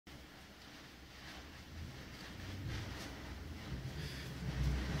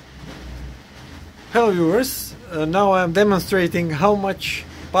Hello viewers, now I'm demonstrating how much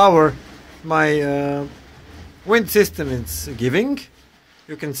power my wind system is giving.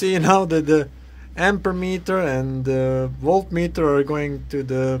 You can see now that the ampere meter and the voltmeter are going to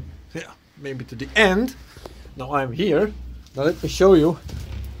the, maybe to the end. Now I'm here. Now let me show you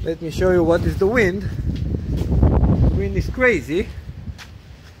what is the wind. The wind is crazy,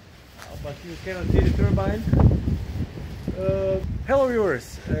 but you cannot see the turbine. Hello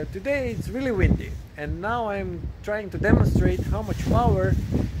viewers, today it's really windy and now I'm trying to demonstrate how much power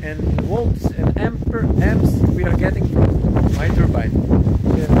and volts and amps we are getting from my turbine.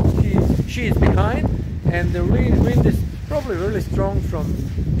 She is behind and the wind is probably really strong, from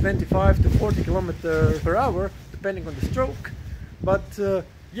 25 to 40 kilometers per hour depending on the stroke. But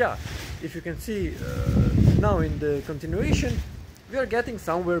yeah, if you can see now in the continuation, we are getting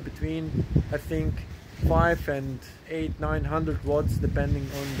somewhere between, I think, 5 and 800-900 watts depending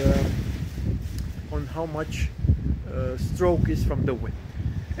on how much stroke is from the wind.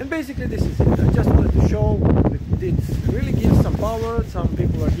 And basically this is it. I just wanted to show that it really gives some power. Some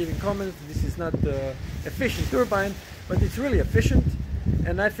people are giving comments this is not efficient turbine, but it's really efficient,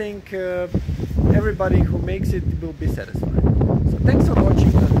 and I think everybody who makes it will be satisfied. So thanks for watching.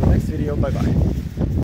 Until the next video, bye bye.